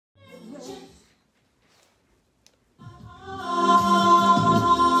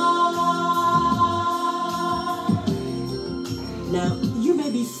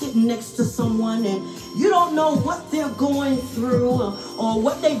You don't know what they're going through or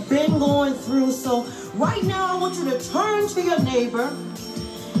what they've been going through. So right now, I want you to turn to your neighbor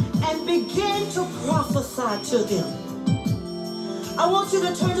and begin to prophesy to them. I want you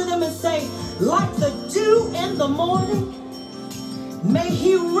to turn to them and say, like the dew in the morning, may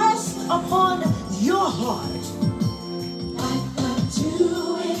he rest upon your heart. Like the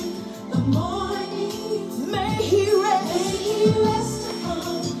dew in the morning, may he rest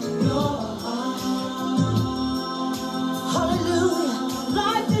upon your heart. Hallelujah.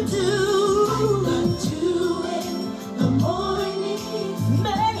 Like the dew in the morning,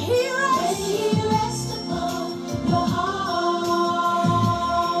 may he rest upon your heart.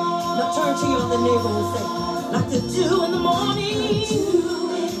 Now turn to your other neighbor and say, like the dew in the morning,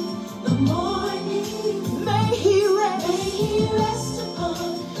 may he rest upon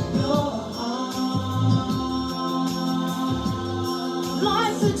your heart.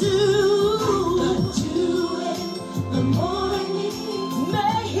 Like the dew in the morning,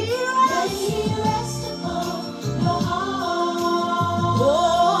 may he rest upon your heart. Oh,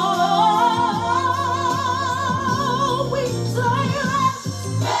 we say rest,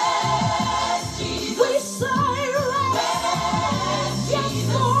 Jesus. We say rest, yes,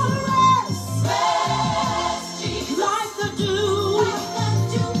 Lord, rest, Jesus. Like the dew in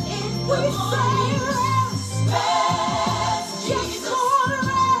the morning, we say rest, yes, Lord,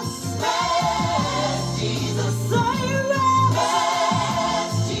 rest, Jesus. Say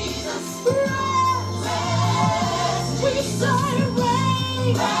rest, Jesus. Rest, we say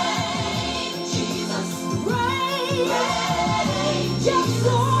rain, Jesus. Rain, yes,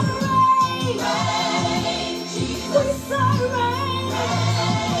 Lord, rain, Jesus. We say rain,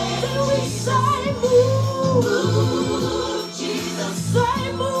 then we say move, Jesus. Say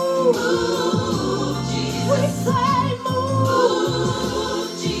move, Jesus. We say move,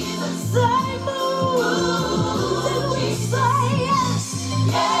 Jesus. Say move, then we say yes,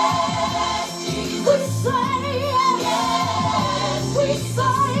 yes, Jesus. We say yes, we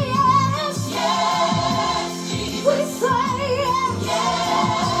say yes, yes, Jesus. We say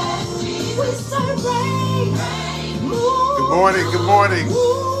yes, Jesus. We say rain, move. Good morning, good morning.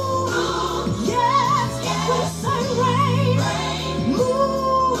 Move, yes, we say rain,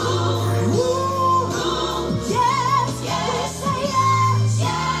 move, yes, we say yes,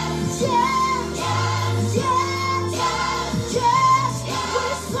 yes, yes, yes, yes, we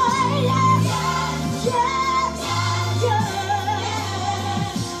say yes, yes,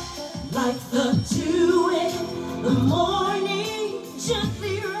 like the dew in the morning,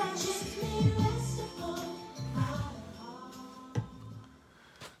 gently rest upon my heart.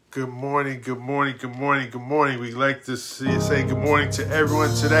 Good morning, good morning, good morning, good morning. We'd like to say good morning to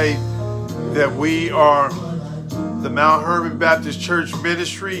everyone today, that we are the Mount Hermon Baptist Church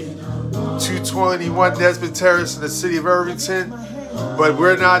Ministry, 221 Desmond Terrace in the city of Irvington. But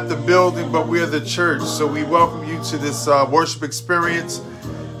we're not the building, but we're the church. So we welcome you to this worship experience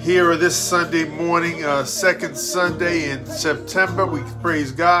here this Sunday morning, second Sunday in September. We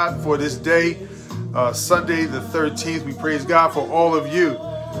praise God for this day, Sunday the 13th. We praise God for all of you.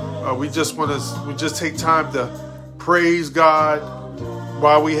 We just take time to praise God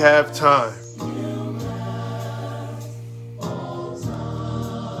while we have time.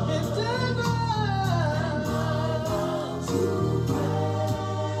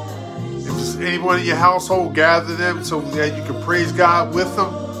 If there's anyone in your household, gather them so that you can praise God with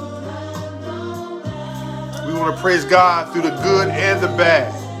them. We want to praise God through the good and the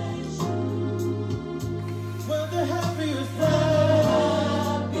bad.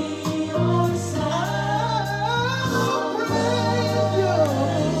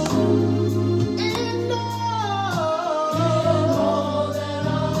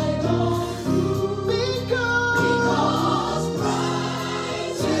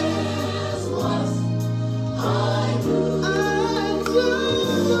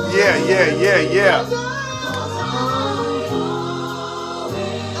 Yeah.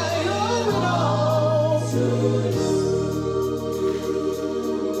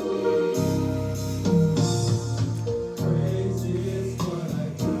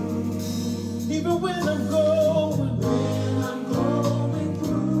 Even when I'm going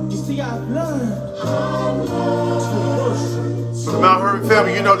through, you see, I've learned to worship. So the Mount Hermon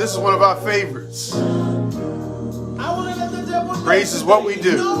family, you know this is one of our favorites. I want to let the devil know Praise is what we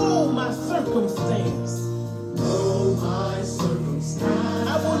do. Know my circumstance.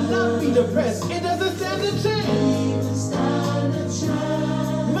 I will not be depressed. It doesn't stand a chance.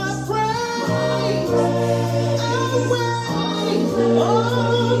 My praise outweighs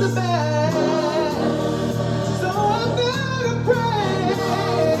all the bad. So I'm gonna praise.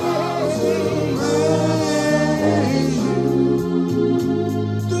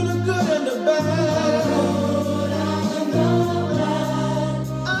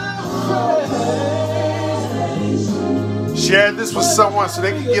 Share this with someone so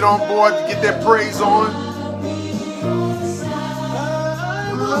they can get on board to get their praise on.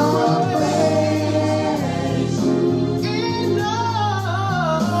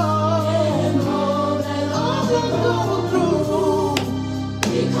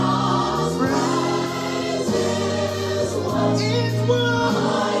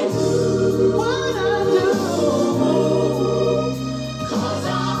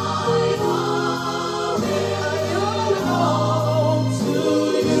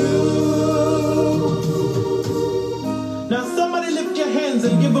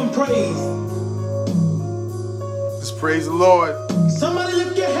 And give him praise. Just praise the Lord. Somebody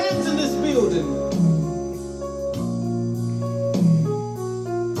lift your hands in this building.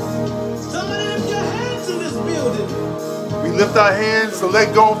 Somebody lift your hands in this building. We lift our hands to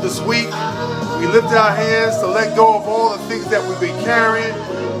let go of this week. We lift our hands to let go of all the things that we've been carrying.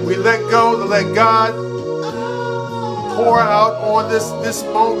 We let go to let God pour out on this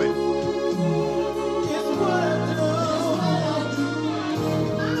moment.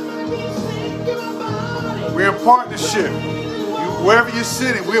 We're in partnership. Wherever you're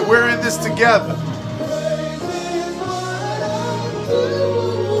sitting, we're in this together.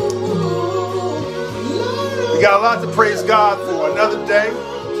 We got a lot to praise God for. Another day.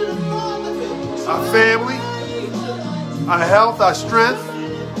 Our family, our health, our strength.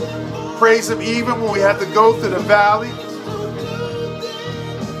 Praise Him even when we have to go through the valley.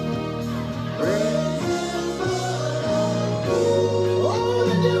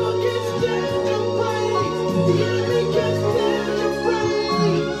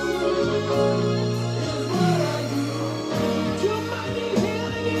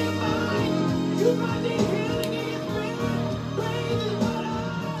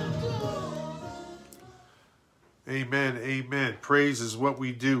 Amen, amen. Praise is what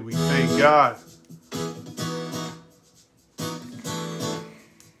we do. We thank God.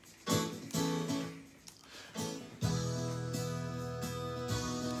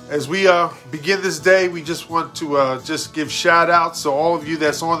 As we begin this day, we just want to just give shout outs to all of you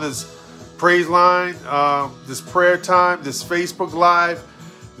that's on this praise line, this prayer time, this Facebook Live,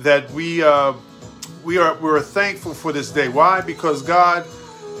 that we're thankful for this day. Why? Because God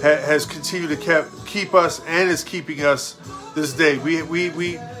has continued to keep us and is keeping us this day.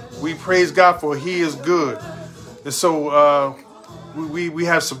 We praise God for He is good. And so we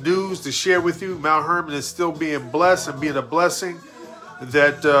have some news to share with you. Mount Hermon is still being blessed and being a blessing.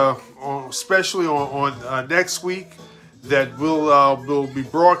 That especially on next week, that we'll be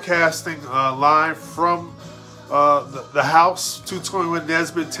broadcasting live from the house, 221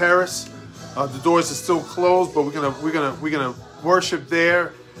 Nesbitt Terrace. The doors are still closed, but we're gonna worship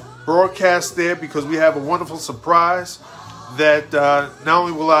there, broadcast there, because we have a wonderful surprise that not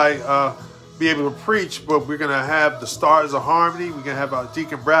only will I be able to preach, but we're gonna have the Stars of Harmony. We're gonna have our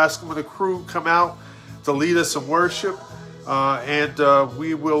Deacon Brascom and the crew come out to lead us in worship.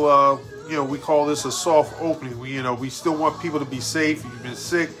 We will, we call this a soft opening. We still want people to be safe. If you've been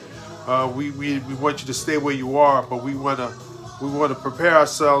sick, we want you to stay where you are, but we want to prepare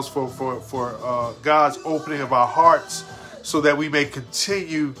ourselves for God's opening of our hearts, so that we may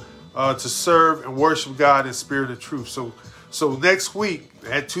continue to serve and worship God in spirit and truth. So next week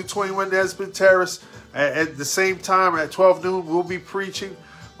at 221 Nesbitt Terrace, at the same time at 12 noon, we'll be preaching.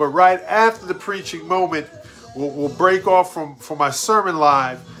 But right after the preaching moment, we'll break off from my sermon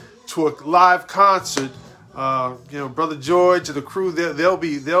live to a live concert. Brother George and the crew, they'll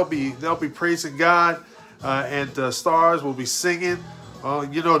be praising God, and Stars will be singing.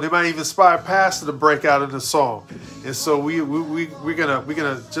 They might even inspire Pastor to break out in a song. And so we're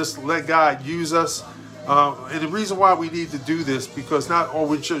gonna just let God use us. And the reason why we need to do this, because not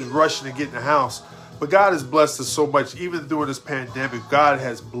only we're just rushing to get in the house, but God has blessed us so much. Even during this pandemic, God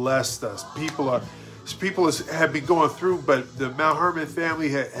has blessed us. People have been going through, but the Mount Hermon family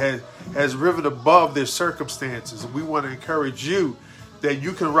has risen above their circumstances. And we want to encourage you that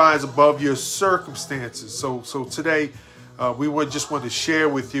you can rise above your circumstances. So today, we just want to share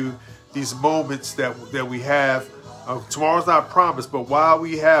with you these moments that we have. Tomorrow's not promised, but while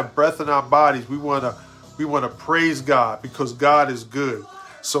we have breath in our bodies, we want to praise God, because God is good.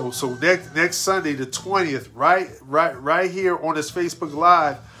 So next Sunday, the 20th, right here on this Facebook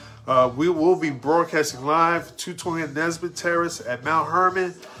Live, we will be broadcasting live 220 Nesbitt Terrace at Mount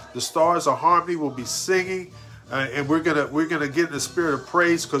Hermon. The Stars of Harmony will be singing, and we're gonna get in the spirit of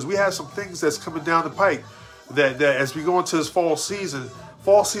praise, because we have some things that's coming down the pike. That as we go into this fall season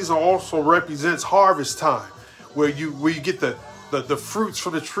also represents harvest time, where you get the fruits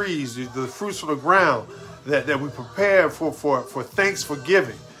from the trees, the fruits from the ground, that we prepare for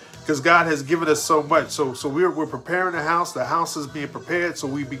Thanksgiving. because God has given us so much. So we're preparing the house. The house is being prepared. So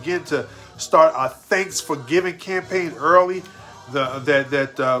we begin to start our Thanks for Giving campaign early.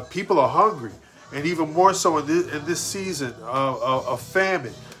 That people are hungry, and even more so in this season of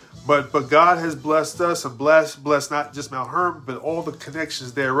famine. But God has blessed us and blessed not just Mount Hermon, but all the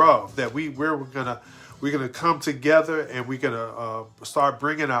connections thereof. That we're gonna come together, and we're gonna start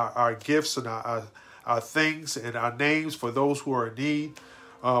bringing our gifts and our things and our names for those who are in need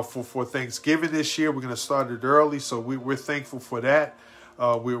for Thanksgiving this year. We're gonna start it early, so we're thankful for that.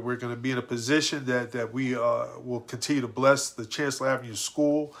 We're going to be in a position that we will continue to bless the Chancellor Avenue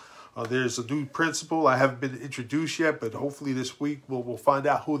School. There's a new principal. I haven't been introduced yet, but hopefully this week we'll find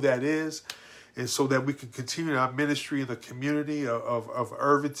out who that is, and so that we can continue our ministry in the community of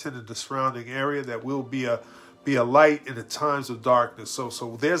Irvington and the surrounding area. That will be a light in the times of darkness.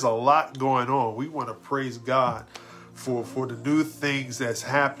 So there's a lot going on. We want to praise God for the new things that's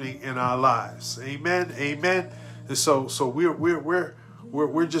happening in our lives. Amen. Amen. And so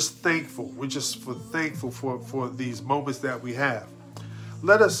we're just thankful. We're just thankful for these moments that we have.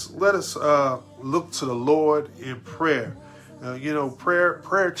 Let us look to the Lord in prayer.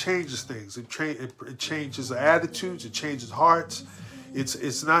 Prayer changes things. It changes attitudes. It changes hearts.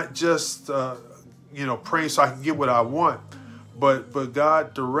 It's not just praying so I can get what I want, but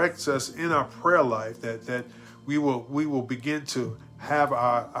God directs us in our prayer life that we will begin to have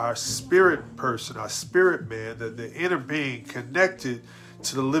our spirit person, our spirit man, the inner being connected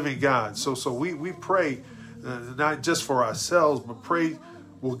to the living God. So we pray not just for ourselves, but pray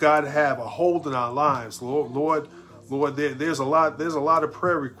will God have a hold in our lives. Lord, there's a lot of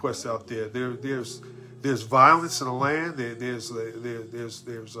prayer requests out there. There's violence in the land.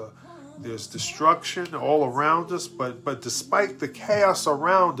 There's destruction all around us. But despite the chaos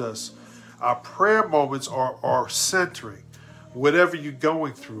around us, our prayer moments are centering. Whatever you're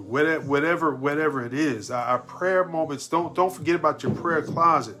going through, whatever it is, our prayer moments. Don't forget about your prayer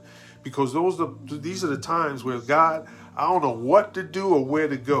closet, because these are the times where God, I don't know what to do or where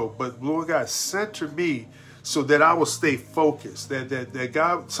to go, but Lord God, center me so that I will stay focused. That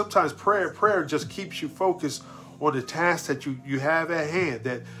God, sometimes prayer just keeps you focused on the task that you have at hand.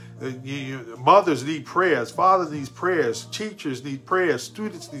 That mothers need prayers, fathers need prayers, teachers need prayers,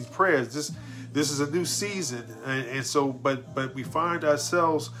 students need prayers. This is a new season, and so, but we find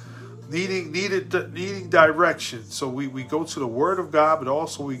ourselves needing direction. So we go to the Word of God, but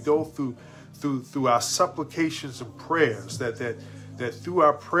also we go through our supplications and prayers. That through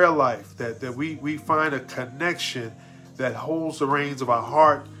our prayer life, that we find a connection that holds the reins of our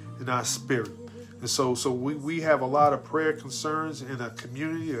heart and our spirit. And so we have a lot of prayer concerns in our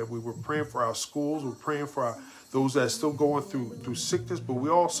community. We were praying for our schools. We're praying for those that are still going through sickness, but we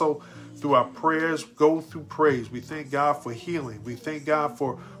also, through our prayers, go through praise. We thank God for healing. We thank God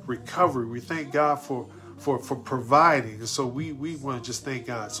for recovery. We thank God for providing. And so we want to just thank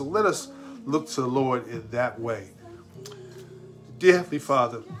God. So let us look to the Lord in that way. Dear Heavenly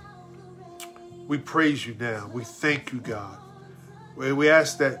Father, we praise you now. We thank you, God. We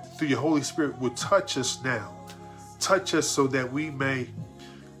ask that through your Holy Spirit will touch us now. Touch us so that we may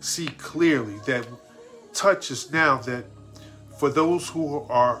see clearly. That touch us now, that for those who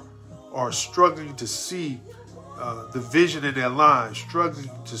are struggling to see the vision in their lives, struggling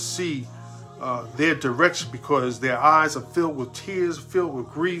to see their direction because their eyes are filled with tears, filled with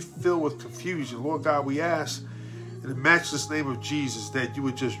grief, filled with confusion. Lord God, we ask in the matchless name of Jesus that you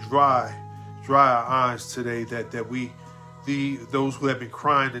would just dry our eyes today, that those who have been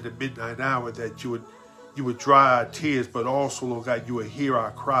crying in the midnight hour, that you would dry our tears, but also, Lord God, you would hear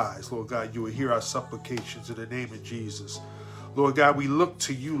our cries. Lord God, you would hear our supplications in the name of Jesus. Lord God, we look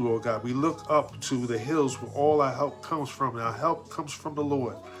to you, Lord God. We look up to the hills where all our help comes from, and our help comes from the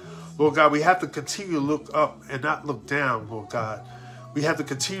Lord. Lord God, we have to continue to look up and not look down, Lord God. We have to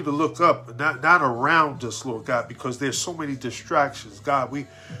continue to look up and not around us, Lord God, because there's so many distractions. God,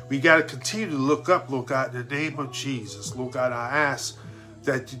 we got to continue to look up, Lord God, in the name of Jesus. Lord God, I ask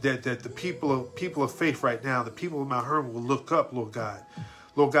that the people of faith right now, the people of Mount Hermon will look up, Lord God.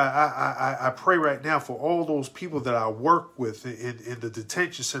 Lord God, I pray right now for all those people that I work with in the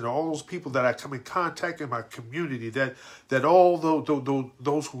detention center, all those people that I come in contact in my community, that all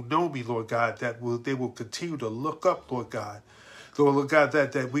those who know me, Lord God, they will continue to look up, Lord God. Lord God,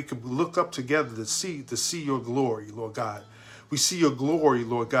 that we can look up together to see your glory, Lord God. We see your glory,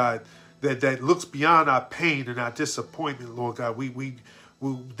 Lord God, that looks beyond our pain and our disappointment, Lord God.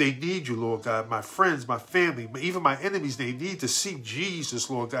 They need you, Lord God. My friends, my family, even my enemies, they need to see Jesus,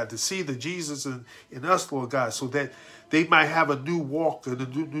 Lord God, to see the Jesus in us, Lord God, so that they might have a new walk and a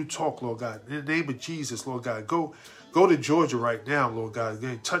new talk, Lord God. In the name of Jesus, Lord God, go Go to Georgia right now, Lord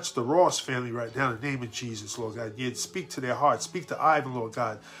God. Touch the Ross family right now in the name of Jesus, Lord God. Speak to their hearts. Speak to Ivan, Lord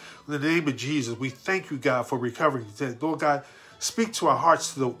God. In the name of Jesus, we thank you, God, for recovering. Lord God, speak to our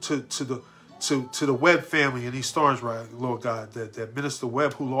hearts to the Webb family in East Orange, right, Lord God. That Minister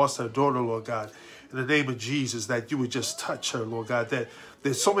Webb who lost her daughter, Lord God. In the name of Jesus, that you would just touch her, Lord God. That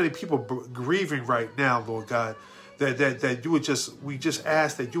there's so many people grieving right now, Lord God. That you would we just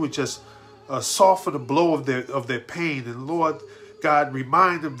ask that you would just soften the blow of their pain. And Lord God,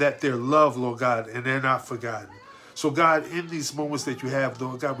 remind them that they're loved, Lord God, and they're not forgotten. So God, in these moments that you have,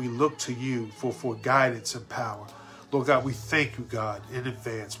 Lord God, we look to you for guidance and power. Lord God, we thank you, God, in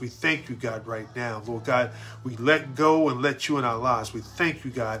advance. We thank you, God, right now. Lord God, we let go and let you in our lives. We thank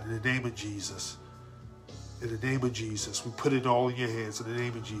you, God, in the name of Jesus. In the name of Jesus, we put it all in your hands. In the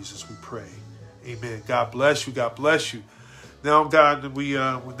name of Jesus, we pray. Amen. God bless you. God bless you. Now, God, we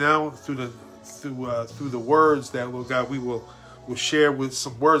now through the words that, Lord God, we'll share with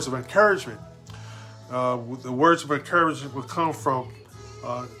some words of encouragement. The words of encouragement will come from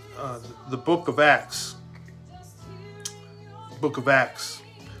the book of Acts. Book of Acts.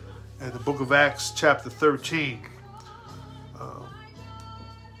 And the book of Acts, chapter 13.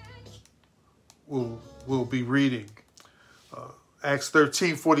 We'll be reading. Acts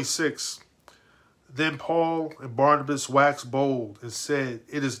 13:46. Then Paul and Barnabas waxed bold and said,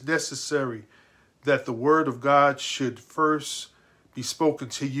 "It is necessary that the word of God should first be spoken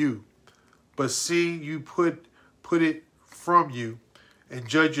to you. But seeing you put it from you and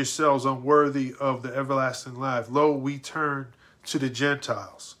judge yourselves unworthy of the everlasting life, lo, we turn to the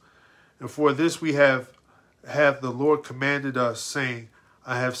Gentiles. And for this we have the Lord commanded us, saying,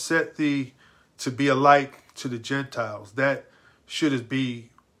 I have set thee to be a light to the Gentiles, that should it be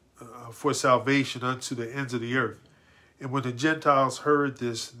for salvation unto the ends of the earth. And when the Gentiles heard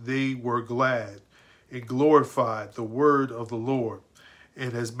this, they were glad and glorified the word of the Lord.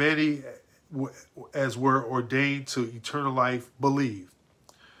 And as many as were ordained to eternal life believed.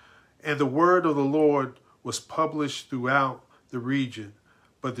 And the word of the Lord was published throughout the region.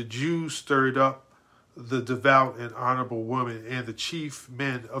 But the Jews stirred up the devout and honorable women, and the chief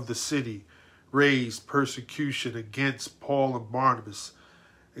men of the city raised persecution against Paul and Barnabas,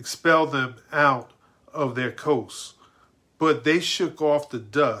 expelled them out of their coasts. But they shook off the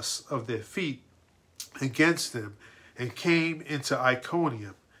dust of their feet against them and came into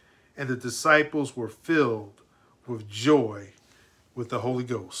Iconium, and the disciples were filled with joy with the Holy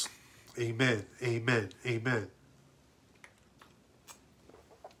Ghost. Amen, amen, amen.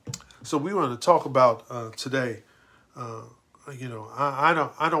 So we want to talk about today, I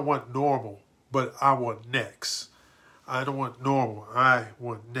don't want normal, but I want next. I don't want normal. I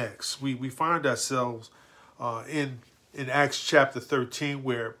want next. We find ourselves in Acts chapter 13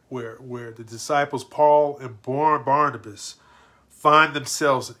 where the disciples Paul and Barnabas find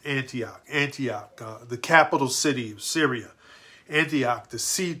themselves in Antioch, the capital city of Syria. Antioch, the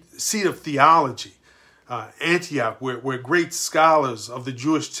seat of theology. Antioch, where great scholars of the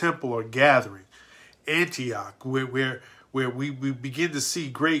Jewish temple are gathering. Antioch, where we begin to see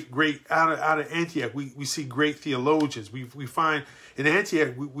great out of Antioch, we see great theologians. We find in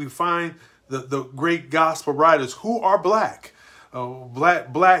Antioch we find the great gospel writers who are black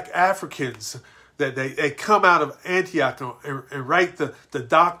Africans that they come out of Antioch and write the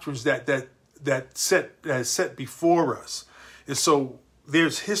doctrines that set before us. And so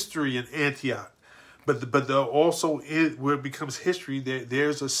there's history in Antioch, but also where it becomes history,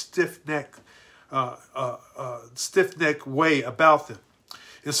 there's a stiff-necked way about them.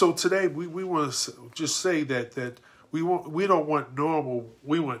 And so today we want to just say that we don't want normal,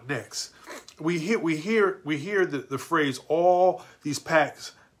 we want next. We hear the phrase all these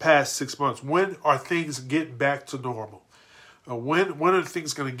past 6 months. When are things getting back to normal? When are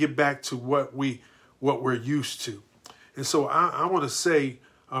things going to get back to what we're used to? And so I want to say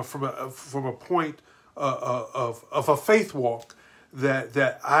from a point of a faith walk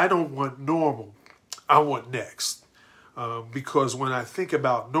that I don't want normal, I want next. Because when I think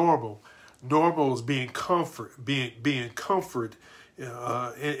about normal is being comfort in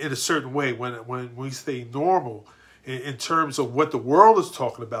a certain way. When we say normal in terms of what the world is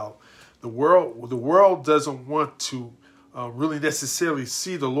talking about, the world doesn't want to really necessarily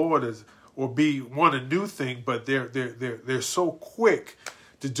see the Lord as or want a new thing, but they're so quick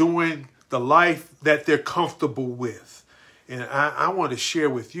to doing the life that they're comfortable with. And I want to share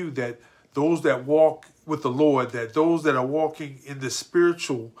with you that those that walk with the Lord, that those that are walking in the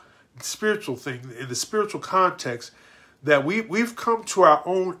spiritual thing, in the spiritual context, that we've come to our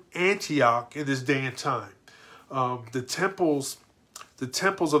own Antioch in this day and time. The temples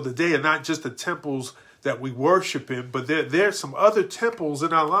of the day are not just the temples that we worship in, but there's some other temples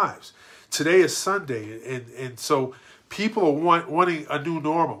in our lives. Today is Sunday, and so people are wanting a new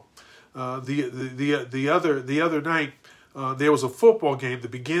normal. The other night, there was a football game, the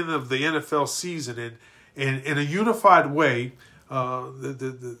beginning of the NFL season, and in a unified way,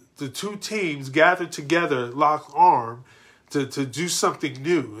 the two teams gathered together, locked arm, to do something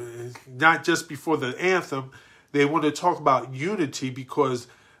new. Not just before the anthem, they wanted to talk about unity because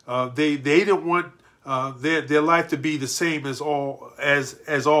they didn't want their life to be the same as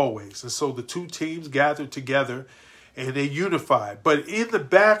always. And so the two teams gathered together and they unified. But in the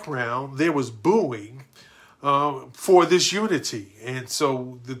background, there was booing for this unity. And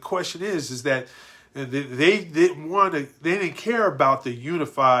so the question is that they didn't care about the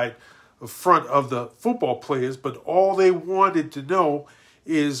unified front of the football players, but all they wanted to know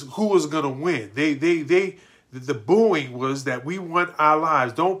is who was going to win. The booing was that we want our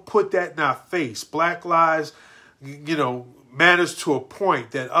lives. Don't put that in our face. Black lives, matters to a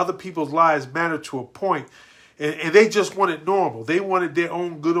point, that other people's lives matter to a point. And they just wanted normal. They wanted their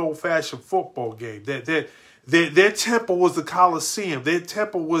own good old-fashioned football game. Their temple was the Coliseum. Their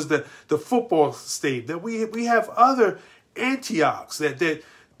temple was the football stadium. That we have other Antiochs that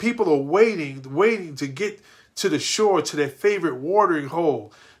people are waiting to get to the shore, to their favorite watering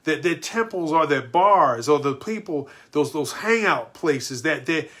hole. That their temples are their bars, or the people, those hangout places that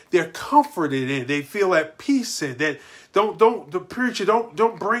they're comforted in. They feel at peace in. That the preacher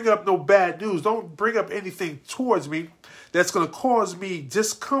don't bring up no bad news. Don't bring up anything towards me that's going to cause me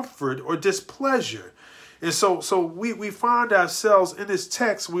discomfort or displeasure. And so we find ourselves in this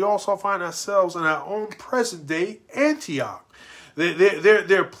text. We also find ourselves in our own present day Antioch.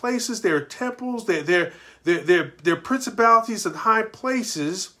 There are places, there are temples, there are principalities and high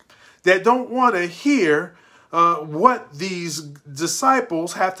places that don't want to hear what these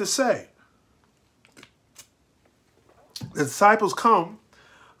disciples have to say. The disciples come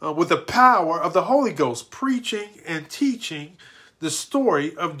with the power of the Holy Ghost, preaching and teaching the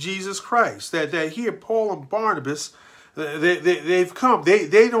story of Jesus Christ. That here, Paul and Barnabas, they've come.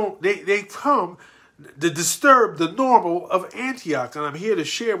 They come to disturb the normal of Antioch. And I'm here to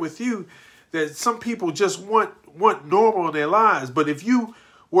share with you that some people just want normal in their lives. But if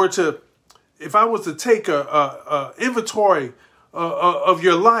I was to take a inventory of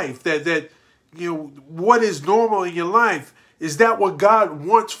your life, that what is normal in your life, is that what God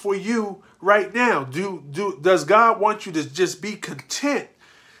wants for you right now? Does God want you to just be content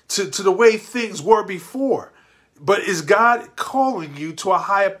to the way things were before? But is God calling you to a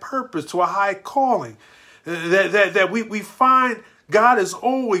higher purpose, to a high calling? That we find God is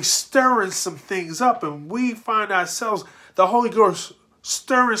always stirring some things up, and we find ourselves, the Holy Ghost,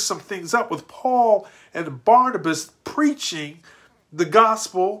 stirring some things up with Paul and Barnabas preaching the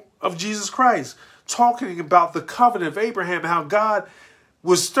gospel of Jesus Christ, talking about the covenant of Abraham, how God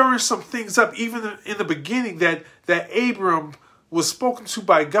was stirring some things up even in the beginning, that Abram was spoken to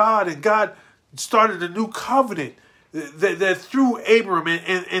by God, and God started a new covenant that through Abram,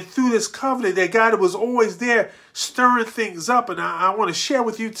 and through this covenant, that God was always there stirring things up. And I want to share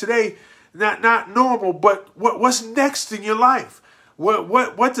with you today, not normal, but what's next in your life.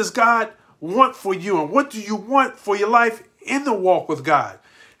 What does God want for you, and what do you want for your life in the walk with God?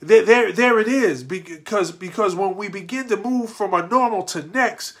 There it is, because when we begin to move from a normal to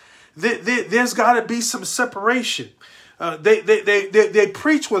next, there's got to be some separation. They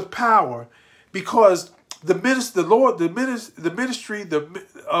preach with power because the ministry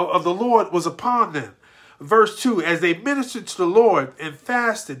of the Lord was upon them. Verse 2, as they ministered to the Lord and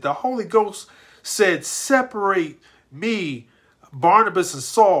fasted, the Holy Ghost said, "Separate me, Barnabas and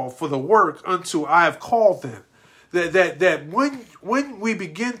Saul, for the work unto I have called them." That when we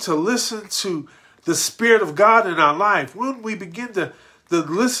begin to listen to the Spirit of God in our life, when we begin to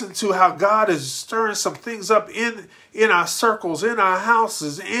listen to how God is stirring some things up in our circles, in our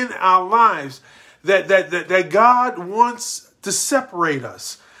houses, in our lives, that God wants to separate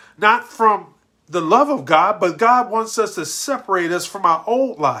us, not from the love of God, but God wants us to separate us from our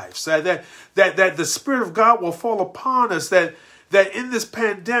old lives. That the Spirit of God will fall upon us, that in this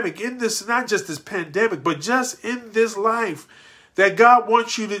pandemic, not just this pandemic, but just in this life, that God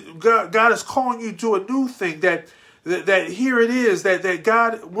wants you to, God is calling you to a new thing, that here it is, that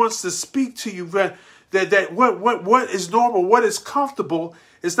God wants to speak to you, that what is normal, what is comfortable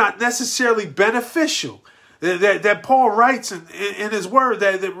is not necessarily beneficial. That Paul writes in his word,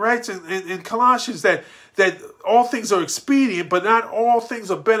 that writes in Colossians, that all things are expedient, but not all things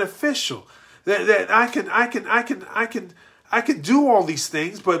are beneficial. That I can do all these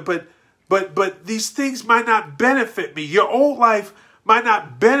things, but these things might not benefit me. Your old life might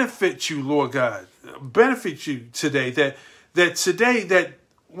not benefit you, Lord God. benefit you today. That today, that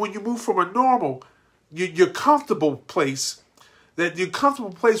when you move from a normal, your comfortable place, that your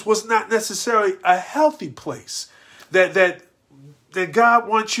comfortable place was not necessarily a healthy place. That God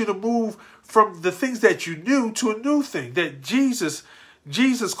wants you to move from the things that you knew to a new thing. That Jesus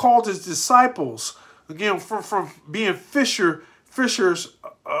called his disciples, again, from being fishers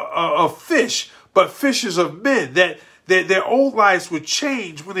of fish, but fishers of men. That their old lives would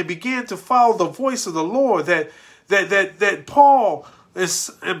change when they began to follow the voice of the Lord. That Paul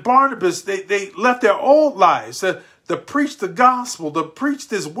and Barnabas, they left their old lives to preach the gospel, to preach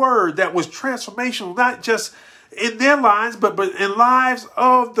this word that was transformational, not just in their lives, but in lives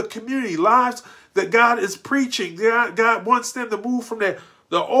of the community, lives that God is preaching. God wants them to move from the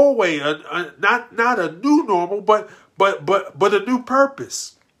old way, not a new normal, but a new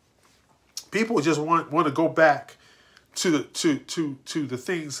purpose. People just want to go back to the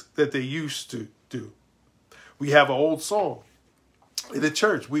things that they used to do. We have an old song in the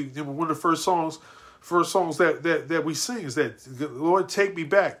church. One of the first songs that we sing is that, Lord, take me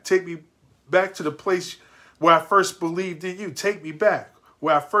back to the place where I first believed in you. Take me back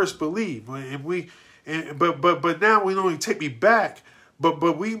where I first believed. But now we don't only take me back,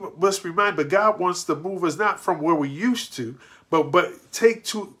 but we must remind. But God wants to move us not from where we used to, but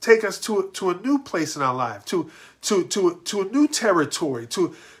take us to a new place in our life, to a new territory,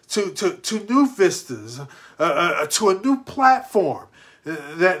 to new vistas, to a new platform,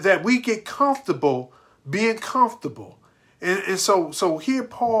 that we get comfortable being comfortable. And so here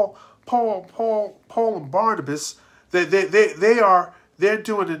Paul and Barnabas, they're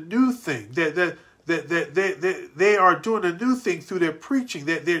doing a new thing. They are doing a new thing through their preaching.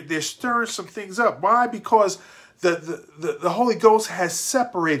 They're stirring some things up. Why? Because the Holy Ghost has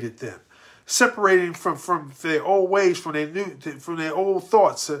separated them, separating from their old ways, from their old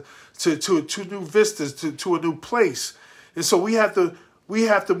thoughts, to new vistas, to a new place. And so we have to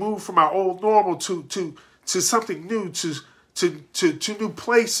move from our old normal to something new, to new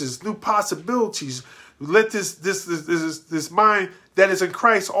places, new possibilities. Let this mind that is in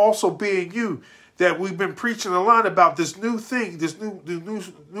Christ also be in you. That we've been preaching a lot about, this new thing, this new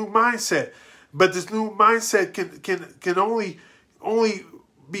mindset. But this new mindset can only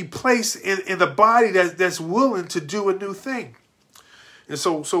be placed in the body that's willing to do a new thing. And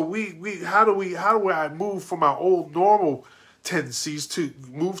so how do I move from our old normal tendencies to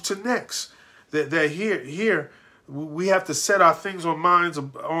move to next? That here we have to set our things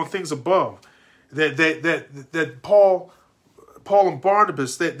on things above. That Paul and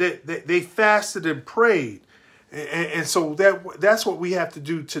Barnabas, they fasted and prayed, and so that's what we have to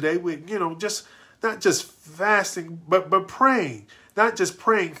do today. We just not just fasting, but praying. Not just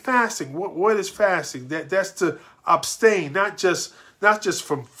praying, fasting. What is fasting? That's to abstain, not just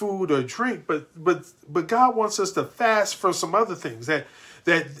from food or drink, but God wants us to fast for some other things. That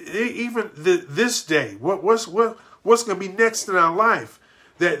even this day, what's going to be next in our life?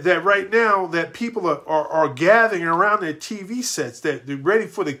 That right now that people are gathering around their TV sets, that they're ready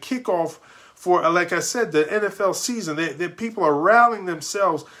for the kickoff for, like I said, the NFL season. That people are rallying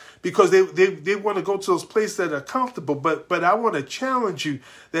themselves because they want to go to those places that are comfortable. But I want to challenge you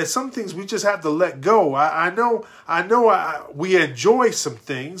that some things we just have to let go. I know we enjoy some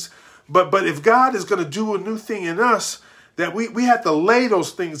things, but if God is going to do a new thing in us, that we have to lay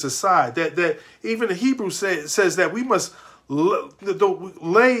those things aside. That even the Hebrew says that we must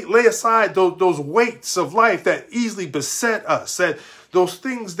lay aside those weights of life that easily beset us, that those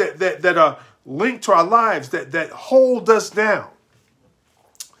things that are linked to our lives that hold us down.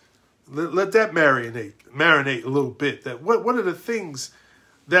 Let that marinate a little bit. That what are the things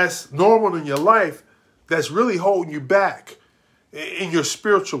that's normal in your life that's really holding you back in your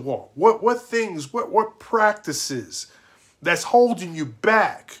spiritual walk? What things, what practices that's holding you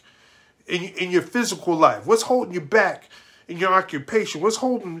back in your physical life? What's holding you back in your occupation? What's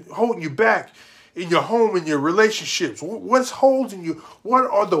holding you back in your home, in your relationships? What's holding you? What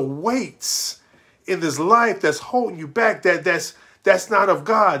are the weights in this life that's holding you back? That's not of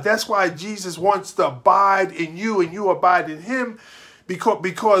God. That's why Jesus wants to abide in you and you abide in him,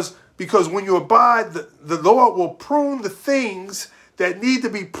 because when you abide, the Lord will prune the things that need to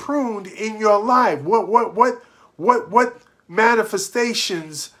be pruned in your life. What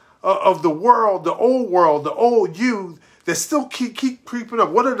manifestations of the world, the old you that still keep creeping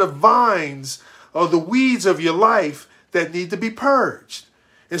up? What are the vines or the weeds of your life that need to be purged?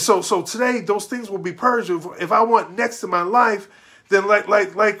 And so today those things will be purged. If I want next in my life, then like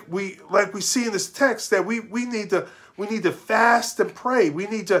we see in this text, that we need to fast and pray. We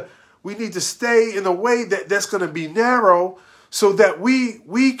need to stay in a way that's going to be narrow, so that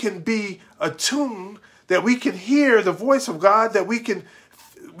we can be attuned, that we can hear the voice of God, that we can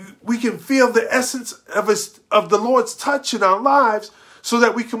feel the essence of the Lord's touch in our lives, so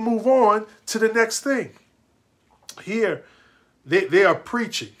that we can move on to the next thing. Here, they are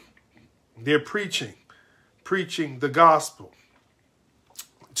preaching. They're preaching the gospel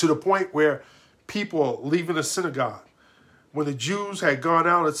to the point where people are leaving the synagogue. When the Jews had gone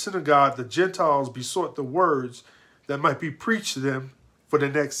out of the synagogue, the Gentiles besought the words that might be preached to them for the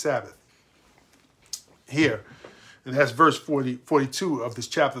next Sabbath. Here, and that's verse 42 of this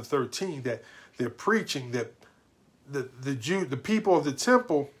chapter 13, that they're preaching that the people of the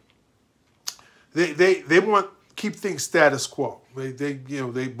temple, they want to keep things status quo. They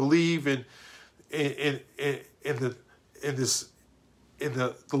believe in the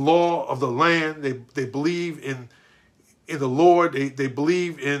law of the land. They believe in the Lord. They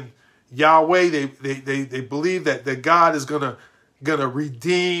believe in Yahweh. They believe that God is gonna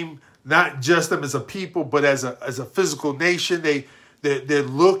redeem not just them as a people, but as a physical nation. They're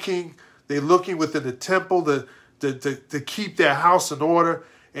looking within the temple to keep their house in order,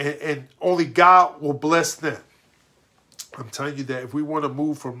 and only God will bless them. I'm telling you that if we want to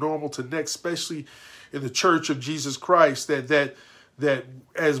move from normal to next, especially in the Church of Jesus Christ, that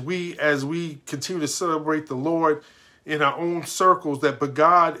as we continue to celebrate the Lord in our own circles, but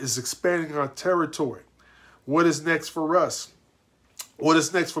God is expanding our territory. What is next for us? What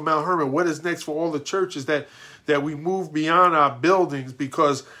is next for Mount Hermon? What is next for all the churches that we move beyond our buildings?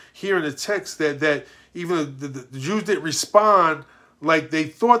 Because here in the text that even the Jews didn't respond like they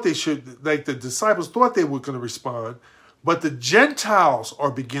thought they should, like the disciples thought they were going to respond, but the Gentiles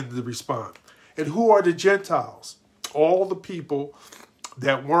are beginning to respond. And who are the Gentiles? All the people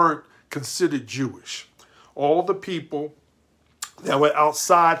that weren't considered Jewish. All the people that were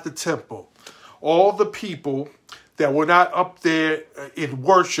outside the temple. All the people that were not up there in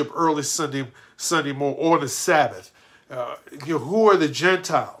worship early Sunday morning or the Sabbath. Who are the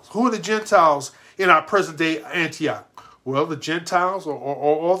Gentiles? Who are the Gentiles in our present day Antioch? Well, the Gentiles are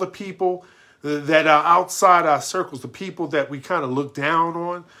all the people that are outside our circles, the people that we kind of look down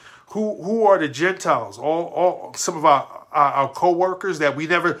on. Who are the Gentiles? All some of our co-workers that we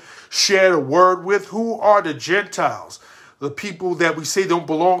never shared a word with. Who are the Gentiles? The people that we say don't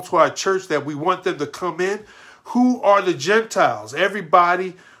belong to our church, that we want them to come in. Who are the Gentiles?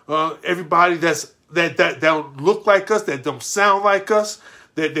 Everybody that don't look like us, that don't sound like us,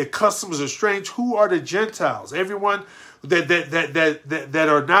 that their customs are strange. Who are the Gentiles? Everyone that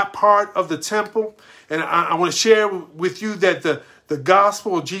are not part of the temple. And I want to share with you that the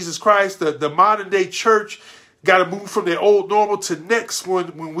gospel of Jesus Christ, the modern day church, got to move from the old normal to next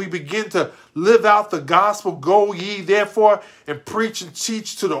when we begin to live out the gospel. Go ye therefore and preach and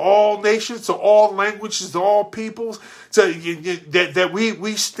teach to all nations, to all languages, to all peoples, that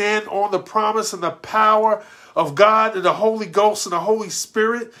we stand on the promise and the power of God and the Holy Ghost and the Holy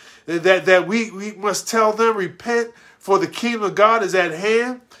Spirit, that we must tell them, repent, for the kingdom of God is at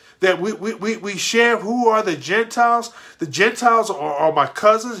hand. That we share who are the Gentiles. The Gentiles are my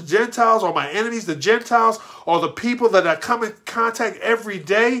cousins. Gentiles are my enemies. The Gentiles are the people that I come in contact every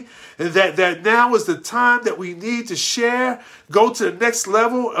day. And that now is the time that we need to share, go to the next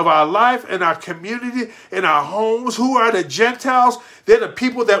level of our life and our community, in our homes. Who are the Gentiles? They're the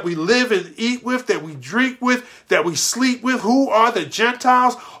people that we live and eat with, that we drink with, that we sleep with. Who are the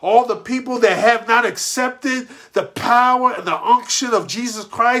Gentiles? All the people that have not accepted the power and the unction of Jesus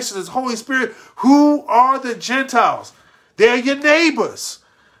Christ and His Holy Spirit. Who are the Gentiles? They're your neighbors.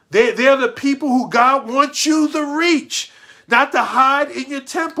 They're the people who God wants you to reach, not to hide in your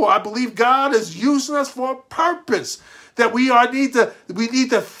temple. I believe God is using us for a purpose, that we need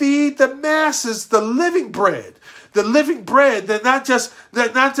to feed the masses the living bread. The living bread, that not just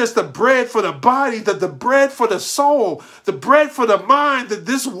the bread for the body, the bread for the soul, the bread for the mind, that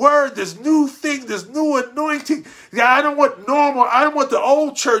this word, this new thing, this new anointing. Yeah, I don't want normal. I don't want the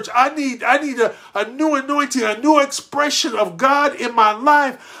old church. I need a new anointing, a new expression of God in my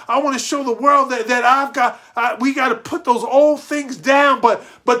life. I want to show the world that we got to put those old things down, but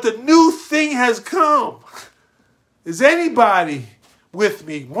the new thing has come. Is anybody with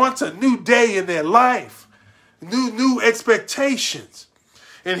me wants a new day in their life? New expectations.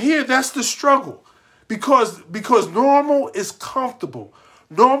 And here, that's the struggle. Because normal is comfortable.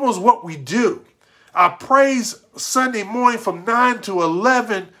 Normal is what we do. Our praise Sunday morning from 9 to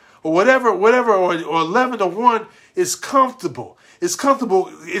 11 or whatever, or 11 to 1 is comfortable. It's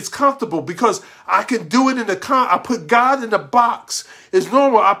comfortable because I can do it I put God in the box. It's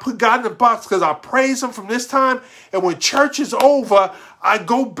normal. I put God in the box because I praise Him from this time. And when church is over, I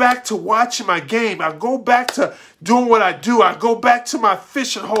go back to watching my game. I go back to doing what I do. I go back to my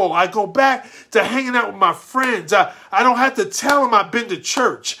fishing hole. I go back to hanging out with my friends. I don't have to tell them I've been to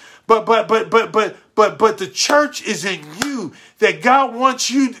church. But the church is in you, that God wants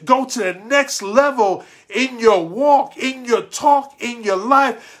you to go to the next level in your walk, in your talk, in your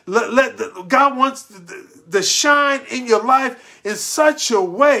life. God wants the shine in your life in such a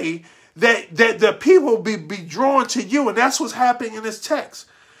way that the people be drawn to you. And that's what's happening in this text.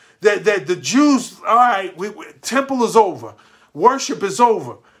 That the Jews, all right, temple is over. Worship is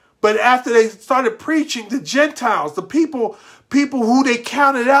over. But after they started preaching, the Gentiles, the people who they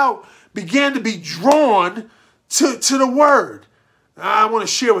counted out, began to be drawn to the word. I want to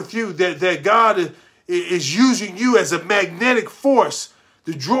share with you that God is using you as a magnetic force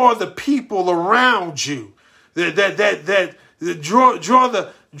to draw the people around you.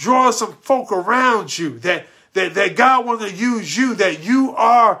 Draw some folk around you. That God wants to use you. That you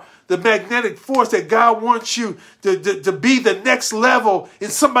are the magnetic force. That God wants you to be the next level in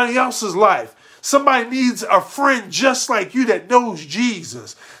somebody else's life. Somebody needs a friend just like you that knows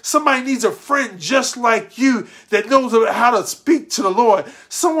Jesus. Somebody needs a friend just like you that knows how to speak to the Lord.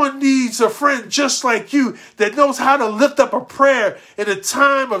 Someone needs a friend just like you that knows how to lift up a prayer in a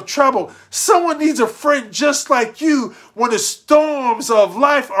time of trouble. Someone needs a friend just like you when the storms of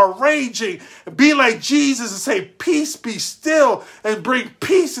life are raging. Be like Jesus and say, peace, be still, and bring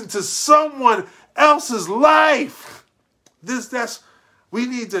peace into someone else's life. We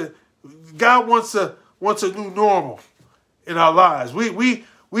need to. God wants a new normal in our lives. We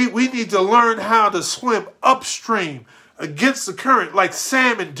need to learn how to swim upstream against the current like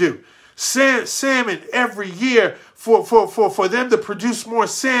salmon do. Salmon every year for them to produce more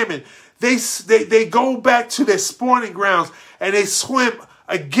salmon. They go back to their spawning grounds and they swim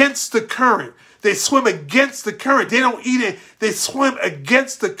against the current. They swim against the current. They don't eat it. They swim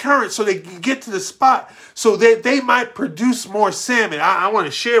against the current so they can get to the spot so that they might produce more salmon. I want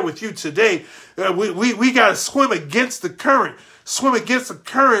to share with you today, we got to swim against the current. Swim against the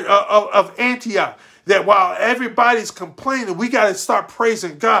current of Antioch. That while everybody's complaining, we got to start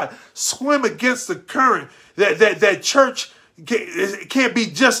praising God. Swim against the current. That church can't be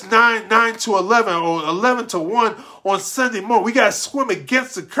just 9 to 11 or 11 to 1 on Sunday morning. We got to swim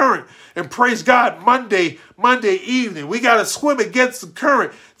against the current and praise God Monday evening. We got to swim against the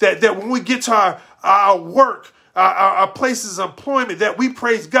current that when we get to our work, our places of employment, that we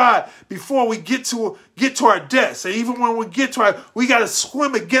praise God before we get to our desks. And even when we get to we got to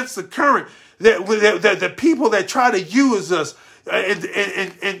swim against the current that the people that try to use us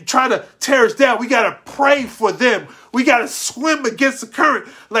and try to tear us down, we got to pray for them. We got to swim against the current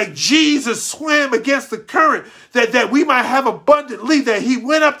like Jesus swam against the current, that we might have abundantly, that he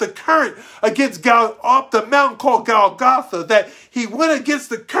went up the current against up the mountain called Golgotha, that he went against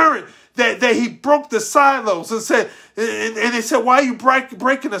the current, that he broke the silos and said, and they said, why are you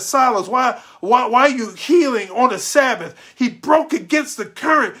breaking the silos? Why are you healing on the Sabbath? He broke against the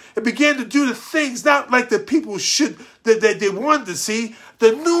current and began to do the things not like the people that they wanted to see.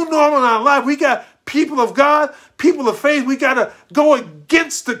 The new normal in our life, we got people of God, people of faith, we got to go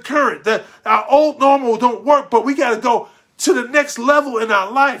against the current. Our old normal don't work, but we got to go to the next level in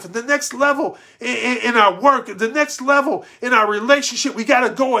our life, the next level in our work, the next level in our relationship. We got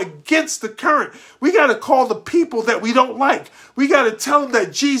to go against the current. We got to call the people that we don't like. We got to tell them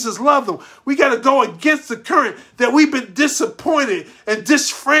that Jesus loved them. We got to go against the current, that we've been disappointed and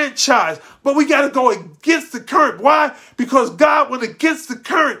disfranchised, but we got to go against the current. Why? Because God went against the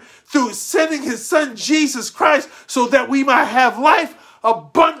current through sending his son Jesus Christ so that we might have life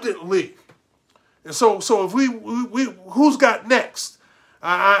abundantly. And so if we who's got next?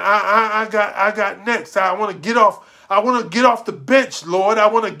 I got next. I want to get off the bench, Lord. I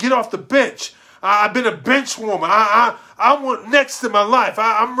want to get off the bench. I've been a bench woman. I want next in my life.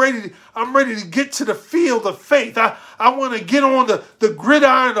 I'm ready to get to the field of faith. I want to get on the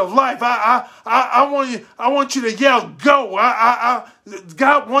gridiron of life. I want you to yell, go.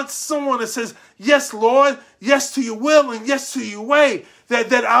 God wants someone that says, yes, Lord, yes to your will and yes to your way.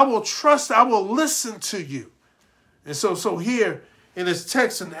 That I will trust, I will listen to you. And so here in this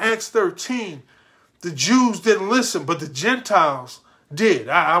text in Acts 13, the Jews didn't listen, but the Gentiles did.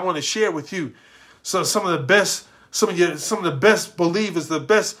 I want to share with you some of the best believers, the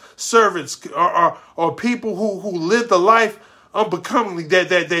best servants are people who live the life unbecomingly,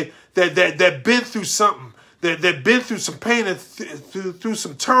 that been through something, that been through some pain and through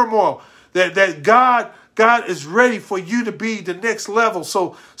some turmoil, that God is ready for you to be the next level,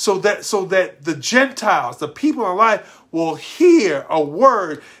 so that the Gentiles, the people in life, will hear a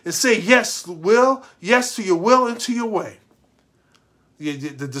word and say yes to your will and to your way.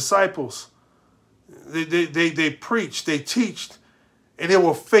 the disciples, they preached, they teached, and they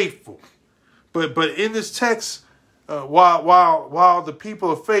were faithful. But in this text, while the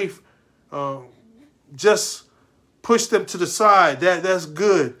people of faith just pushed them to the side, that's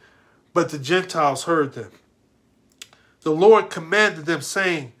good. But the Gentiles heard them. The Lord commanded them,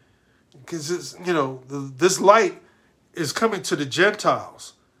 saying, because this light is coming to the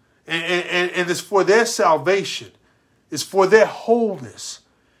Gentiles, and it's for their salvation, it's for their wholeness,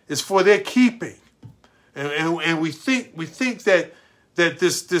 it's for their keeping, and we think that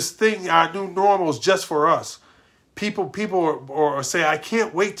this thing, our new normal, is just for us. People are saying, I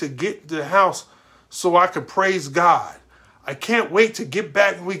can't wait to get to the house so I can praise God. I can't wait to get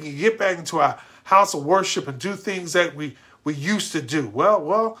back, and we can get back into our house of worship and do things that we used to do.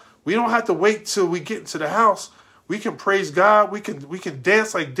 Well, we don't have to wait till we get into the house. We can praise God. We can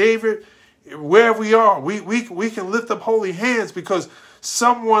dance like David wherever we are. We can lift up holy hands, because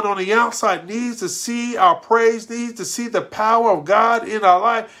someone on the outside needs to see our praise, needs to see the power of God in our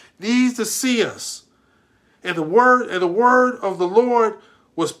life, needs to see us. And the word of the Lord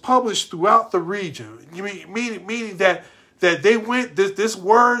was published throughout the region. Meaning that they went, this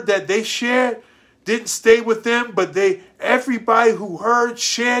word that they shared didn't stay with them, but everybody who heard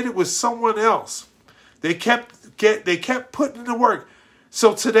shared it with someone else. They kept putting in the work.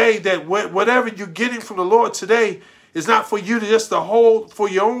 So today, that whatever you're getting from the Lord today is not for you to hold for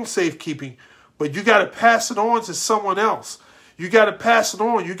your own safekeeping, but you got to pass it on to someone else. You got to pass it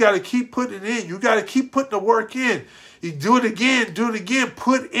on. You got to keep putting it in. You got to keep putting the work in. You do it again,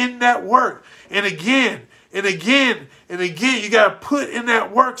 put in that work. And again, and again, and again, you got to put in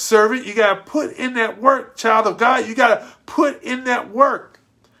that work, servant. You got to put in that work, child of God. You got to put in that work.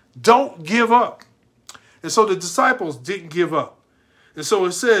 Don't give up. And so the disciples didn't give up. And so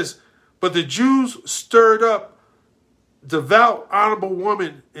it says, but the Jews stirred up devout, honorable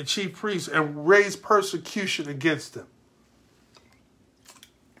women and chief priests and raised persecution against them.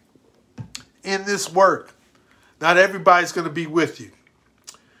 In this work, not everybody's going to be with you.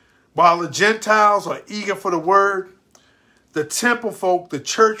 While the Gentiles are eager for the word, the temple folk, the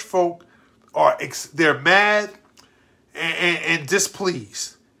church folk, they're mad and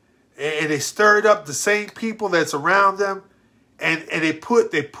displeased. And they stirred up the same people that's around them, and they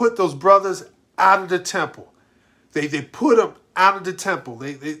put those brothers out of the temple. They put them out of the temple.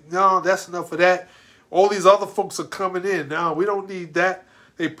 No, that's enough of that. All these other folks are coming in. No, we don't need that.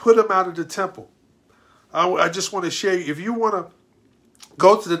 They put them out of the temple. I just want to share, if you want to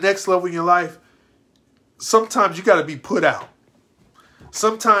go to the next level in your life, sometimes you got to be put out.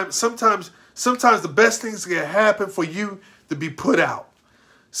 Sometimes the best things can happen for you to be put out.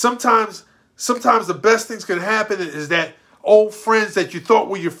 Sometimes the best things can happen is that old friends that you thought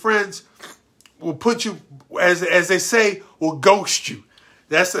were your friends will put you, as they say, will ghost you.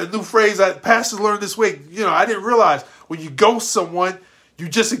 That's a new phrase pastors learned this week. I didn't realize when you ghost someone, you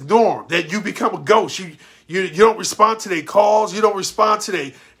just ignore them, that you become a ghost. You don't respond to their calls. You don't respond to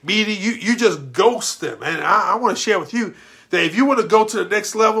their meeting. You just ghost them. And I want to share with you that if you want to go to the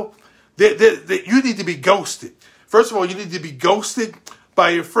next level, that you need to be ghosted. First of all, you need to be ghosted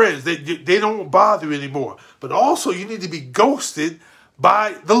by your friends. They don't bother you anymore. But also, you need to be ghosted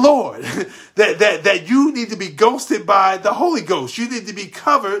by the Lord. that you need to be ghosted by the Holy Ghost. You need to be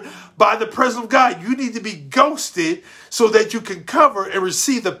covered by the presence of God. You need to be ghosted so that you can cover and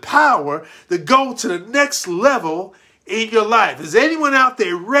receive the power to go to the next level in your life. Is anyone out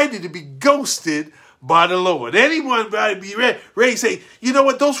there ready to be ghosted by the Lord? Anyone be ready to say, you know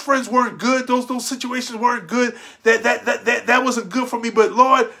what, those friends weren't good, those situations weren't good, that wasn't good for me, but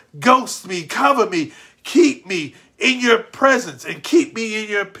Lord, ghost me, cover me, keep me in your presence, and keep me in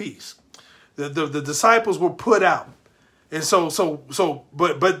your peace. The disciples were put out. And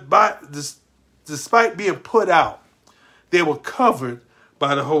despite being put out, they were covered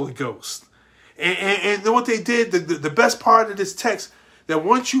by the Holy Ghost. And what they did, the best part of this text, that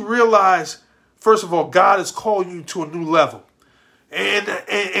once you realize, first of all, God is calling you to a new level.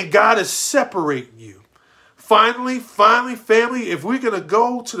 And God is separating you. Finally, family, if we're going to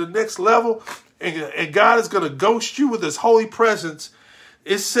go to the next level, and God is going to ghost you with his holy presence,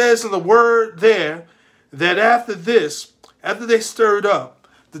 it says in the word there that after they stirred up,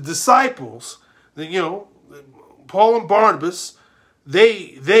 the disciples, Paul and Barnabas,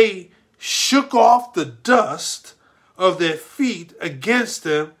 they shook off the dust of their feet against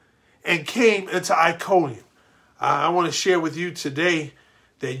them and came into Iconium. I want to share with you today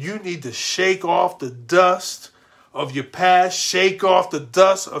that you need to shake off the dust of your past, shake off the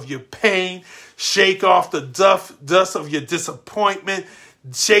dust of your pain, shake off the dust of your disappointment.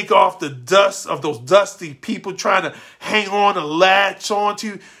 shake off the dust of those dusty people trying to hang on and latch onto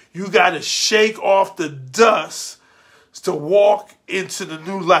you. You got to shake off the dust to walk into the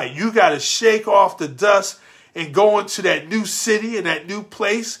new light. You got to shake off the dust and go into that new city and that new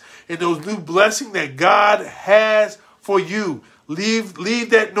place and those new blessings that God has for you. Leave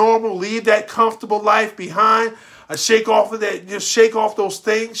that normal, leave that comfortable life behind. Shake off of that, just shake off those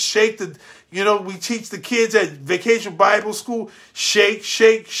things. Shake the, we teach the kids at Vacation Bible School, shake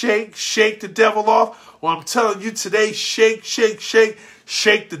the devil off. Well, I'm telling you today, shake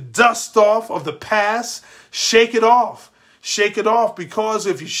the dust off of the past. Shake it off. Shake it off, because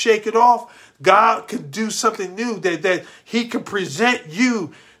if you shake it off, God can do something new, that he can present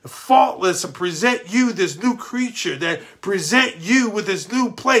you faultless and present you this new creature, that present you with this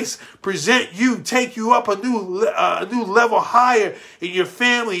new place, take you up a new level higher in your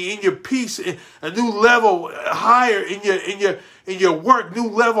family, in your peace, a new level higher in your work, new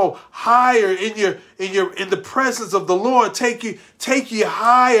level higher in the presence of the Lord. Take you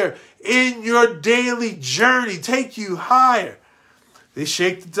higher in your daily journey. Take you higher. They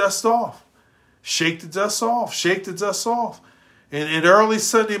shake the dust off. Shake the dust off. Shake the dust off. And early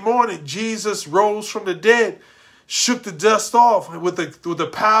Sunday morning, Jesus rose from the dead, shook the dust off with the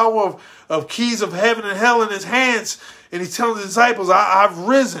power of keys of heaven and hell in his hands. And he's telling the disciples, I've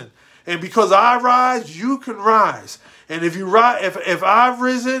risen. And because I rise, you can rise. And if I've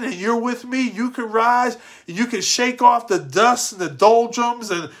risen and you're with me, you can rise. And you can shake off the dust and the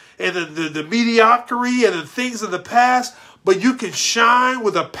doldrums and the mediocrity and the things of the past. But you can shine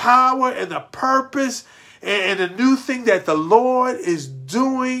with the power and the purpose and the new thing that the Lord is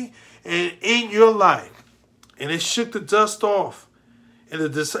doing in your life. And it shook the dust off.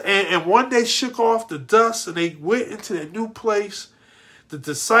 And when they shook off the dust and they went into that new place, the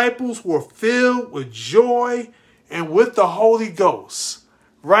disciples were filled with joy and with the Holy Ghost.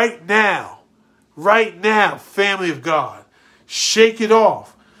 Right now, family of God, shake it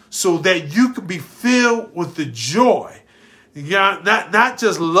off so that you can be filled with the joy. Not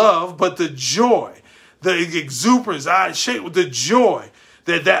just love, but the joy. The exuberance, I shake with the joy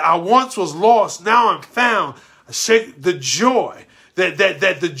that I once was lost, now I'm found. I shake the joy that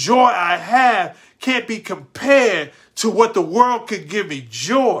the joy I have can't be compared to what the world could give me.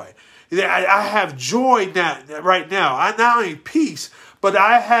 Joy. I have joy right now. I not only peace, but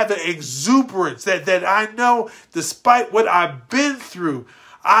I have the exuberance that I know, despite what I've been through,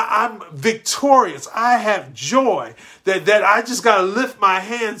 I'm victorious. I have joy that I just got to lift my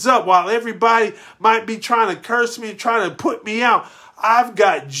hands up while everybody might be trying to curse me and trying to put me out. I've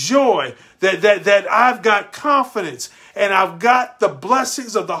got joy that I've got confidence and I've got the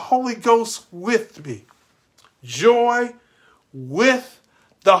blessings of the Holy Ghost with me. Joy with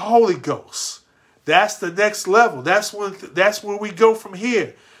the Holy Ghost. That's the next level. That's where we go from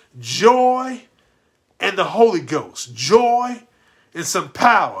here. Joy and the Holy Ghost. Joy and some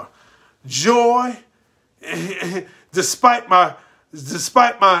power. Joy, despite my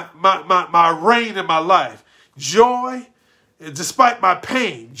reign in my life. Joy, despite my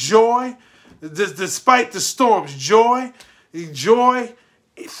pain. Joy, despite the storms. Joy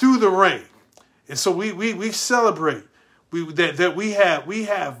through the rain. And so we celebrate that we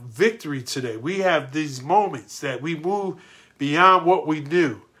have victory today. We have these moments that we move beyond what we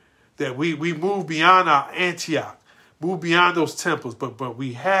knew. That we move beyond our Antioch. Move beyond those temples, but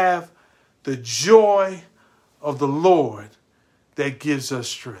we have the joy of the Lord that gives us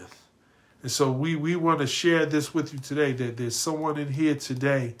strength. And so we want to share this with you today, that there's someone in here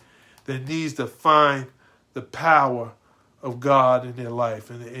today that needs to find the power of God in their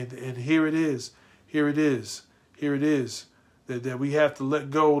life. And here it is. That we have to let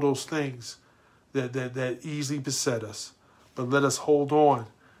go of those things that easily beset us. But let us hold on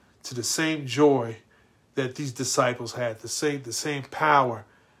to the same joy that these disciples had, the same power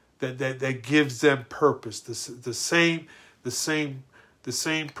that gives them purpose, the same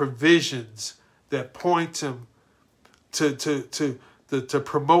provisions that point them to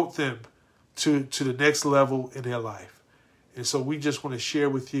promote them to the next level in their life. And so we just want to share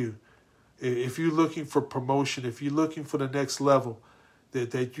with you, if you're looking for promotion, if you're looking for the next level,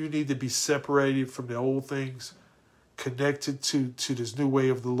 that you need to be separated from the old things, connected to this new way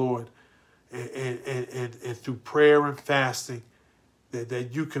of the Lord. And through prayer and fasting,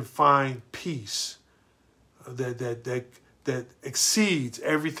 that you can find peace that exceeds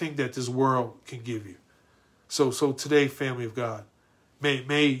everything that this world can give you. So today, family of God,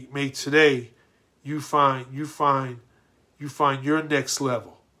 may today you find your next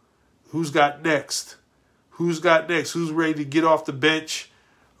level. Who's got next? Who's got next? Who's ready to get off the bench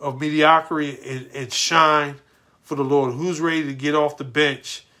of mediocrity and shine for the Lord? Who's ready to get off the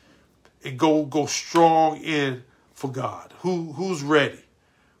bench and go strong in for God? Who's ready?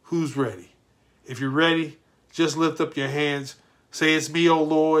 Who's ready? If you're ready, just lift up your hands. Say, it's me, O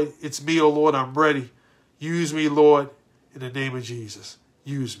Lord. It's me, O Lord. I'm ready. Use me, Lord, in the name of Jesus.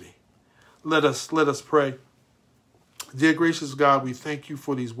 Use me. Let us pray. Dear gracious God, we thank you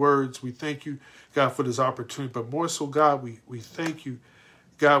for these words. We thank you, God, for this opportunity. But more so, God, we thank you,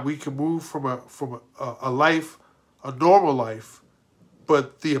 God, we can move from a life, a normal life,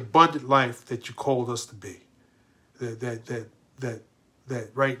 but the abundant life that you called us to be. That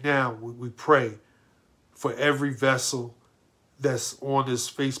right now we pray for every vessel that's on this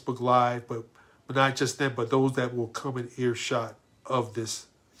Facebook Live, but not just them, but those that will come in earshot of this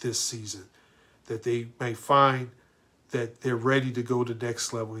season, that they may find that they're ready to go to the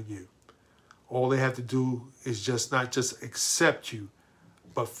next level in you. All they have to do is just not just accept you,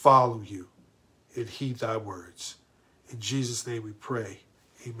 but follow you and heed thy words. In Jesus' name we pray.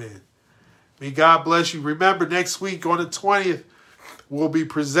 Amen. May God bless you. Remember, next week on the 20th, we'll be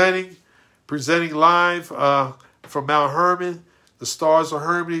presenting live from Mount Hermon. The Stars of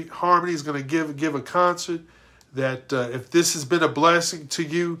Harmony is going to give a concert. That if this has been a blessing to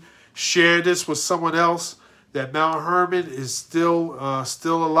you, share this with someone else. That Mount Hermon is still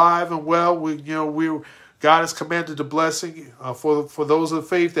alive and well. God has commanded the blessing for those of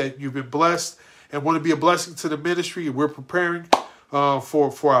faith that you've been blessed and want to be a blessing to the ministry. We're preparing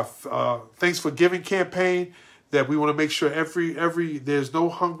for our Thanks for Giving campaign. That we want to make sure there's no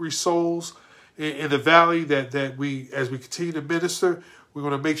hungry souls in the valley. That we, as we continue to minister, we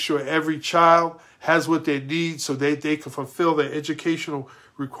want to make sure every child has what they need so they can fulfill their educational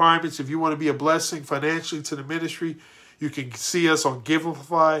requirements. If you want to be a blessing financially to the ministry, you can see us on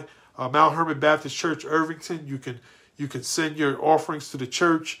Giveify, Mount Hermon Baptist Church, Irvington. You can send your offerings to the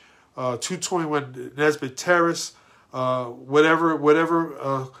church, 221 Nesbitt Terrace, whatever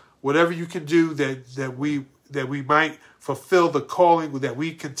you can do that we might fulfill the calling, that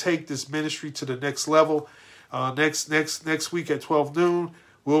we can take this ministry to the next level. Next week at 12 noon,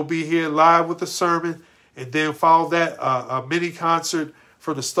 we'll be here live with the sermon, and then follow that a mini concert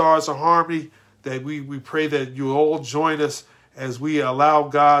for the Stars of Harmony. That we pray that you all join us as we allow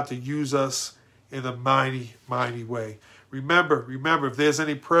God to use us in a mighty, mighty way. Remember, if there's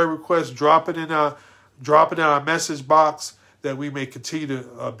any prayer requests, drop it in our message box, that we may continue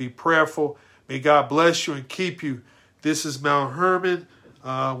to be prayerful. May God bless you and keep you. This is Mount Hermon,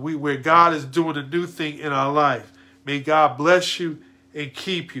 where God is doing a new thing in our life. May God bless you and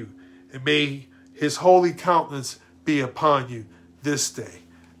keep you, and may his holy countenance be upon you this day.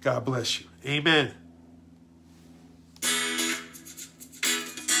 God bless you. Amen.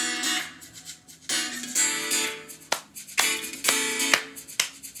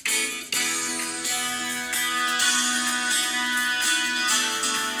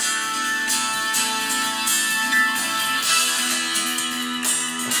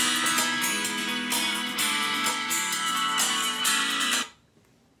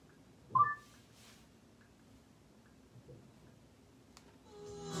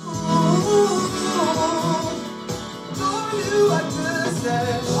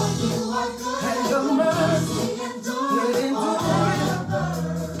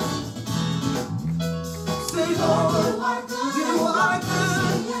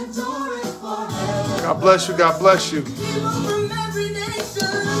 God bless you.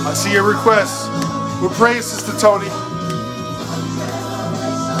 I see your request. We're praying, Sister Tony.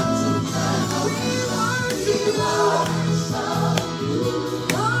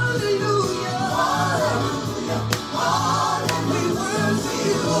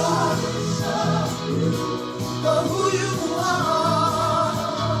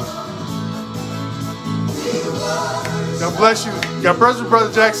 God bless you. God bless you,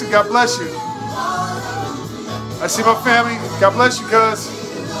 Brother Jackson. God bless you. I see my family. God bless you, cuz.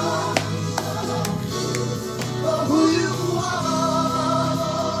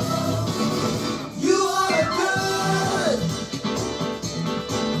 You are good.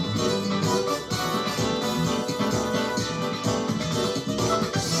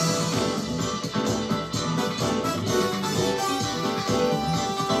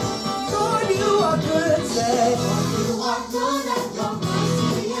 Lord, you are good. Say, you are good and your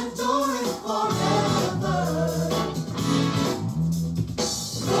mercy endureth forever.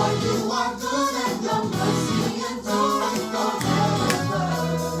 You are good and your mercy endureth forever.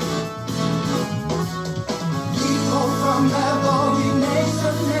 People from every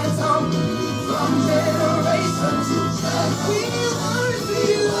nation and tongue, from generation to generation, we worship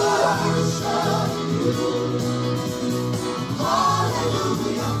you.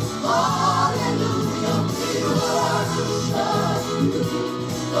 Hallelujah, hallelujah, we worship you.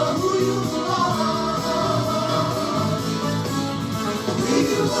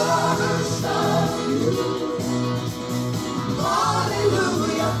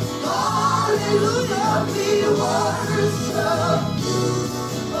 Hallelujah. We worship you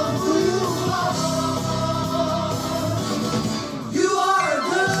for who you are. You are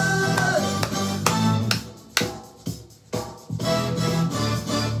good.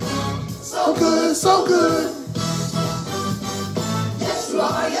 So good, so good. Yes, you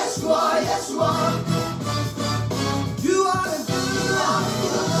are, yes, you are, yes, you are. You are good.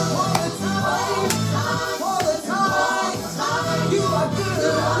 All the time, all the time. You are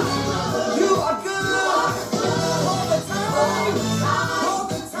good. You are good. All the time, all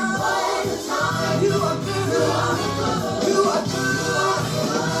the time. You are good. You are good.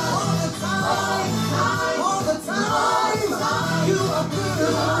 All the time, all the time. You are good.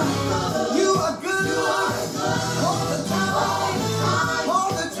 You are good. All the time,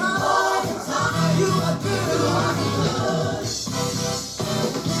 all the time. You are good.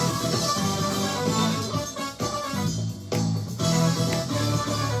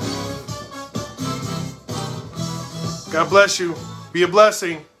 God bless you. Be a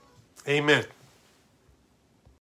blessing. Amen.